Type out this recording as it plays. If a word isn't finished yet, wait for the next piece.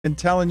Been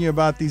telling you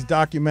about these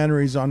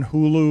documentaries on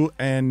Hulu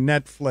and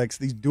Netflix,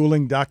 these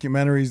dueling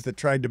documentaries that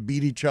tried to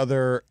beat each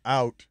other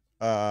out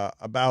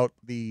about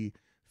the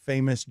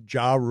famous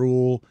Ja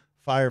Rule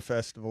Fire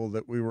Festival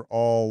that we were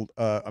all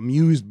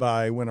amused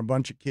by when a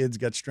bunch of kids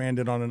got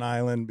stranded on an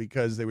island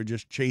because they were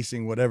just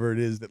chasing whatever it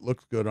is that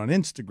looks good on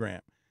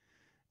Instagram.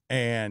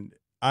 And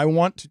I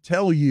want to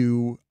tell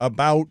you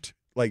about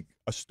like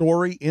a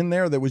story in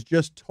there that was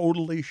just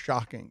totally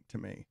shocking to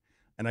me.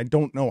 And I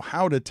don't know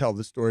how to tell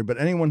the story, but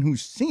anyone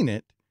who's seen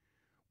it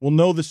will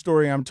know the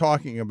story I'm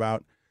talking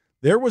about.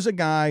 There was a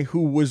guy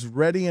who was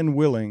ready and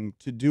willing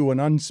to do an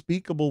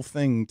unspeakable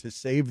thing to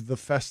save the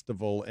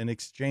festival in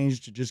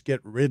exchange to just get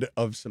rid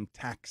of some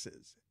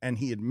taxes. And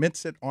he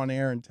admits it on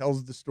air and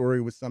tells the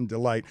story with some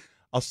delight.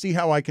 I'll see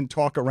how I can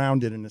talk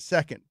around it in a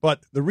second.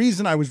 But the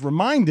reason I was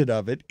reminded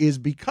of it is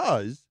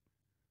because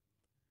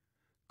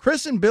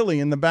Chris and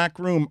Billy in the back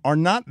room are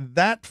not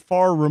that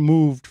far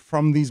removed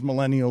from these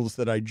millennials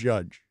that I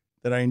judge,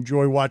 that I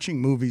enjoy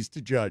watching movies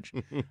to judge.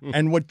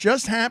 And what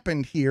just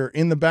happened here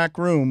in the back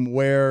room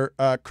where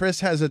Chris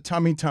has a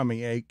tummy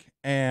ache,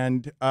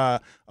 and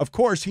of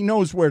course he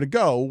knows where to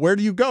go. Where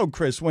do you go,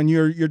 Chris, when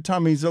your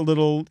tummy's a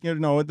little,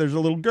 there's a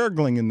little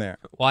gurgling in there?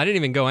 Well, I didn't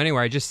even go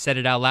anywhere. I just said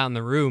it out loud in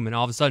the room, and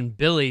all of a sudden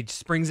Billy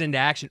springs into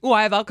action. Oh,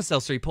 I have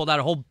Alka-Seltzer. He pulled out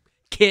a whole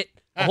kit.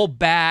 A whole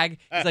bag.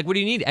 He's like, what do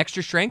you need?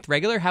 Extra strength?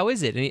 Regular? How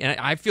is it? And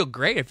I feel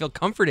great. I feel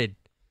comforted.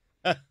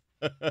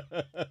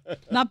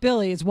 Not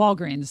Billy. It's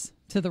Walgreens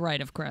to the right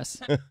of Chris.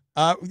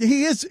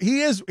 He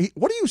is.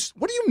 What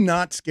are you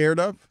not scared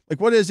of? Like,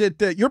 what is it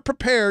that you're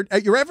prepared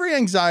at? Your every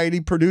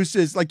anxiety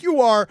produces, like you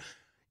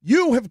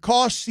have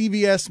cost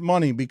CVS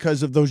money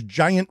because of those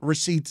giant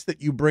receipts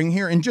that you bring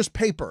here and just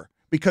paper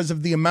because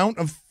of the amount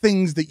of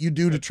things that you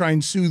do to try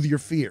and soothe your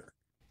fear.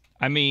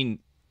 I mean,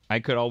 I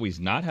could always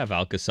not have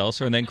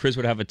Alka-Seltzer, and then Chris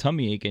would have a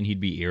tummy ache, and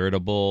he'd be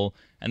irritable,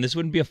 and this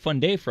wouldn't be a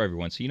fun day for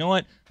everyone. So you know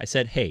what? I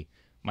said, hey,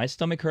 my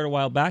stomach hurt a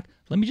while back.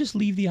 Let me just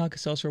leave the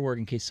Alka-Seltzer at work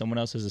in case someone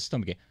else has a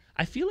stomach ache.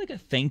 I feel like a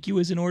thank you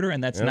is in order,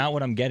 and that's not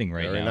what I'm getting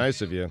right now. Very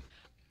nice of you.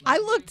 I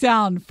looked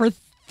down for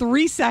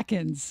 3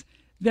 seconds.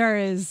 There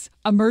is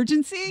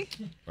emergency.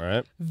 All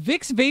right.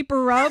 Vicks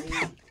Vapor Rub.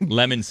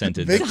 Lemon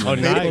scented. Vicks Oh,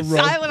 nice. Vapor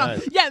Rub.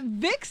 Nice. Yeah,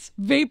 Vicks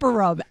Vapor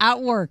Rub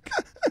at work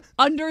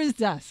under his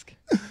desk.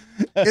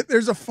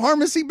 There's a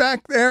pharmacy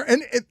back there,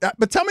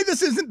 but tell me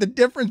this isn't the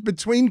difference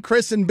between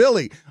Chris and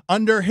Billy.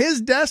 Under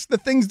his desk, the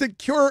things that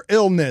cure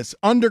illness.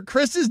 Under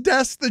Chris's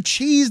desk, the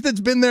cheese that's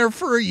been there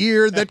for a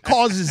year that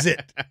causes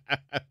it.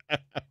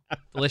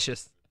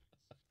 Delicious.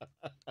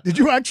 Did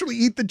you actually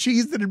eat the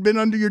cheese that had been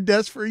under your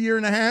desk for a year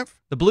and a half?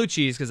 The blue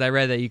cheese, because I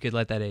read that you could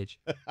let that age.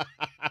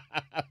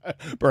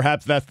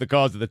 Perhaps that's the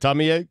cause of the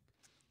tummy ache.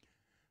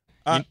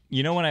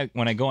 You know,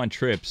 when I go on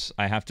trips,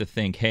 I have to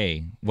think,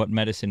 hey, what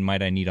medicine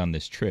might I need on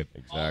this trip?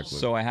 Exactly.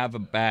 So I have a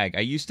bag.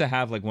 I used to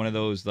have like one of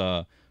those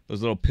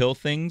little pill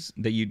things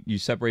that you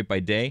separate by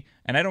day,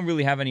 and I don't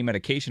really have any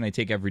medication I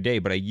take every day,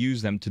 but I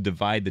use them to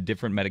divide the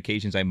different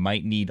medications I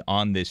might need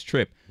on this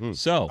trip.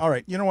 So, all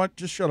right, you know what?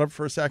 Just shut up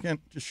for a second.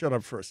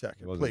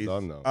 Please.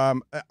 Done, though.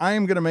 I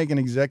am going to make an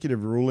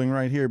executive ruling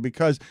right here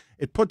because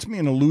it puts me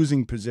in a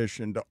losing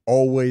position to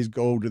always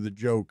go to the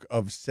joke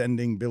of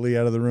sending Billy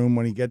out of the room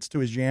when he gets to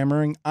his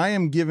yammering. I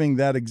am giving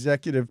that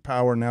executive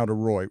power now to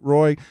Roy.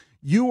 Roy,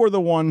 you are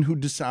the one who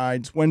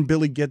decides when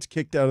Billy gets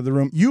kicked out of the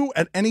room. You,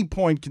 at any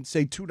point, can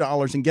say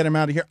 $2 and get him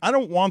out of here. I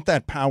don't want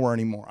that power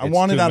anymore. I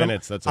want it out 2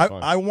 minutes. of. That's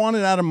fine. I want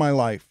it out of my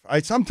life.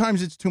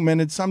 Sometimes it's 2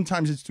 minutes.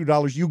 Sometimes it's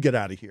 $2. You get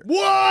out of here.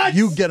 What?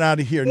 You get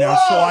out of here now,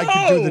 so I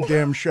can do the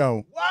damn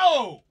show.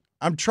 Whoa!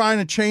 I'm trying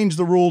to change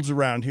the rules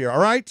around here. All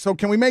right. So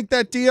can we make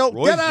that deal?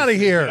 Get out of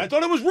here. I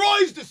thought it was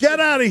Roy's decision. Get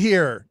out of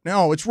here.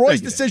 No, it's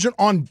Roy's decision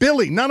on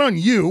Billy, not on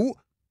you.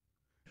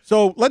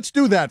 So let's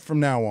do that from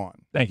now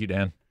on. Thank you,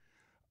 Dan.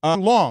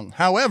 Long.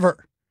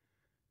 However,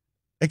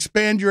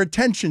 expand your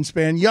attention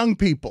span, young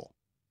people.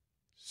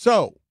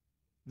 So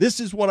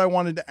this is what I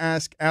wanted to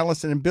ask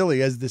Allyson and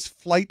Billy as this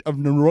flight of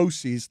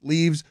neuroses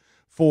leaves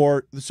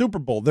for the Super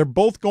Bowl. They're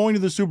both going to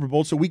the Super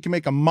Bowl so we can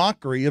make a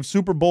mockery of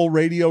Super Bowl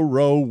Radio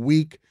Row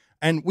week.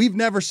 And we've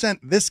never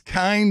sent this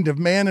kind of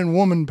man and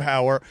woman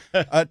power,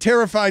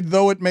 terrified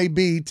though it may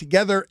be,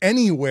 together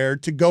anywhere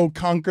to go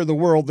conquer the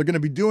world. They're going to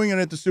be doing it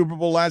at the Super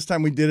Bowl. Last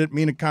time we did it,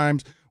 Mina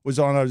Kimes was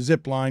on a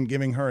zip line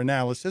giving her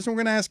analysis. And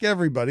we're going to ask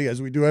everybody,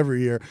 as we do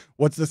every year,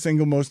 what's the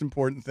single most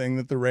important thing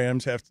that the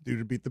Rams have to do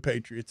to beat the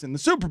Patriots in the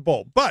Super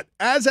Bowl. But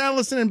as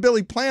Allyson and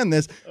Billy planned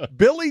this,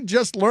 Billy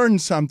just learned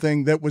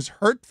something that was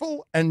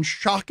hurtful and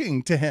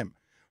shocking to him.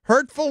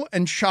 Hurtful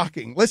and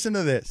shocking. Listen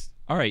to this.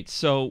 all right,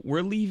 so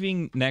we're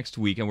leaving next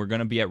week, and we're going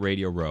to be at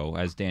Radio Row,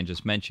 as Dan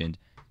just mentioned.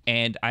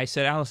 And I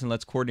said, Allyson,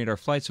 let's coordinate our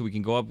flight so we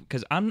can go up,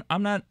 because I'm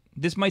not,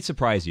 this might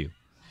surprise you.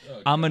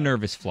 I'm a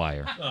nervous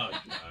flyer.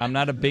 I'm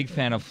not a big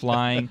fan of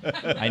flying.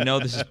 I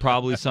know this is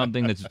probably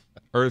something that's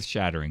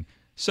earth-shattering.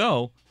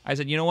 So I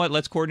said, you know what?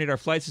 Let's coordinate our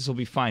flights. This will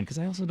be fine, because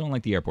I also don't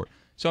like the airport.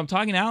 So I'm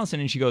talking to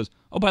Allyson, and she goes,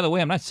 oh, by the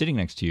way, I'm not sitting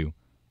next to you.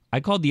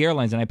 I called the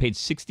airlines, and I paid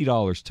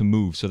 $60 to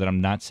move so that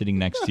I'm not sitting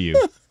next to you.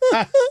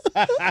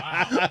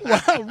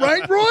 Wow,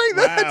 right, Roy?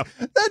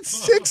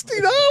 That's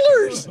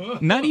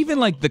 $60. Not even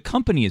like the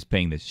company is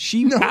paying this.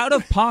 She out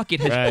of pocket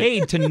has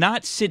paid to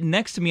not sit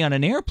next to me on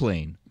an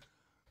airplane.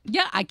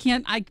 Yeah, I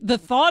can't. The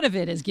thought of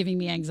it is giving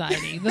me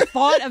anxiety. The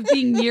thought of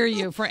being near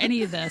you for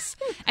any of this.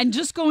 And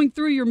just going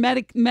through your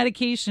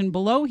medication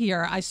below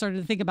here, I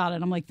started to think about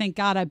it. I'm like, thank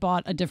God I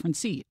bought a different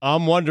seat.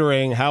 I'm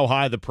wondering how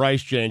high the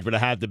price change would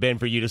have had to been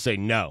for you to say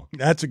no.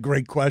 That's a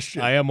great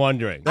question. I am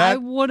wondering. I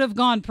would have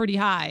gone pretty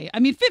high. I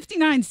mean,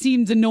 59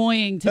 seemed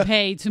annoying to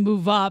pay to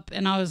move up.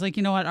 And I was like,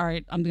 you know what? All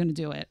right, I'm going to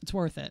do it. It's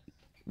worth it.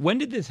 When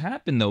did this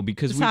happen, though?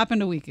 Because This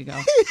happened a week ago.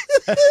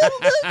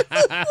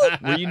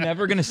 were you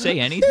never going to say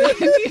anything?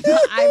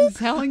 I'm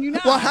telling you now.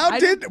 Well, how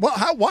did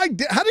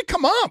it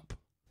come up?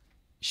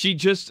 She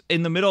just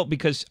in the middle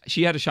because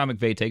she had a Sean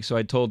McVay take. So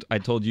I told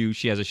you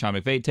she has a Sean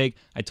McVay take.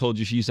 I told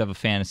you she used to have a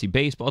fantasy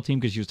baseball team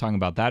because she was talking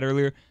about that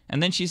earlier.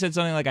 And then she said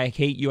something like, "I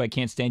hate you. I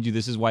can't stand you.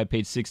 This is why I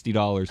paid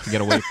 $60 to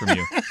get away from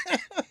you."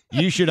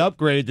 You should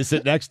upgrade to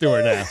sit next to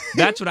her now.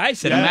 That's what I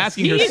said. I'm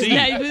asking her seat.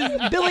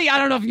 Billy, I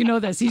don't know if you know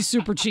this. He's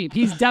super cheap.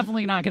 He's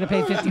definitely not going to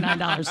pay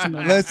 $59 to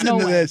move. Listen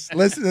to this.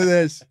 Listen to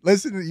this.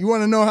 Listen. You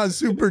want to know how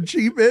super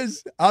cheap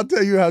is? I'll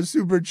tell you how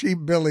super cheap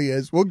Billy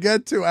is. We'll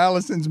get to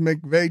Allyson's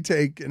McVay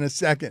take in a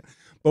second.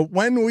 But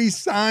when we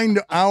signed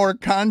our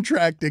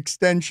contract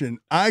extension,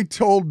 I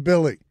told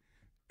Billy,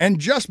 and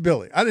just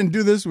Billy, I didn't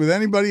do this with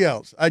anybody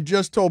else. I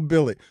just told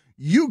Billy,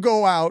 you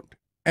go out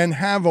and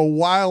have a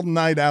wild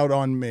night out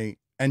on me.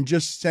 And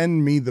just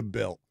send me the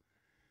bill.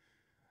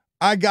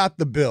 I got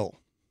the bill.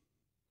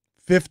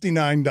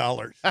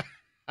 $59.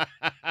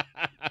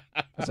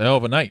 That's a hell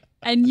of a night.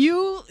 And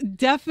you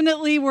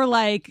definitely were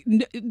like,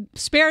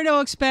 spare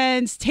no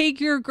expense, take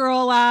your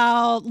girl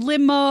out,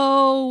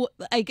 limo.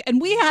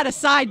 And we had a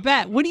side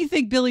bet. What do you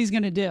think Billy's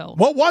going to do?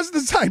 What was the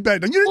side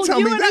bet? You didn't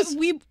tell me this.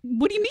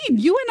 What do you mean?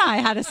 You and I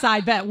had a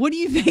side bet. What do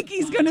you think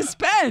he's going to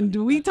spend?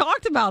 We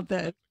talked about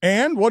this.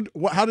 And what?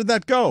 How did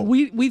that go?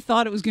 We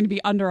thought it was going to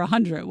be under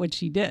 100, which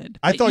he did.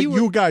 I thought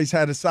you guys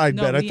had a side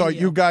bet. I thought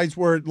you guys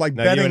were like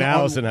betting you and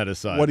Allyson on had a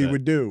side what bet. he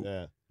would do.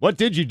 Yeah. What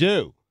did you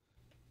do?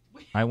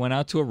 I went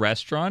out to a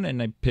restaurant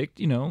and I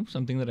picked,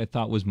 something that I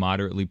thought was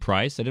moderately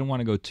priced. I didn't want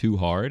to go too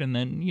hard, and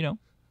then,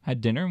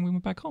 had dinner and we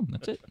went back home.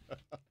 That's it.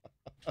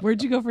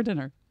 Where'd you go for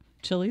dinner?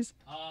 Chili's?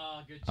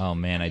 Oh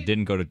man, I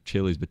didn't go to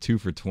Chili's, but 2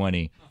 for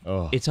 $20.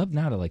 Oh. It's up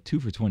now to like 2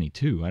 for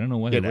 $22. I don't know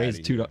why they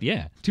raised $2.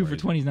 Yeah, 2 for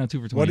 $20 is now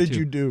 2 for $22. What did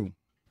you do?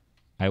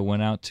 I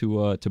went out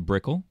to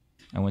Brickell.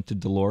 I went to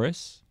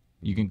Dolores.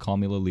 You can call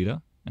me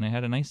Lolita, and I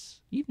had a nice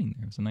evening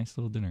there. It was a nice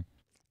little dinner.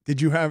 You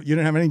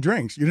didn't have any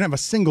drinks. You didn't have a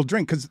single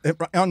drink because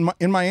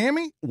in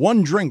Miami,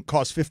 one drink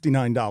costs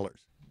 $59.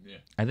 Yeah.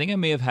 I think I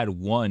may have had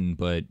one,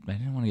 but I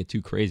didn't want to get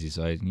too crazy.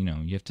 So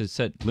you have to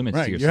set limits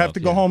to yourself. You have to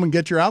go home and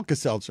get your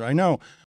Alka-Seltzer. I know.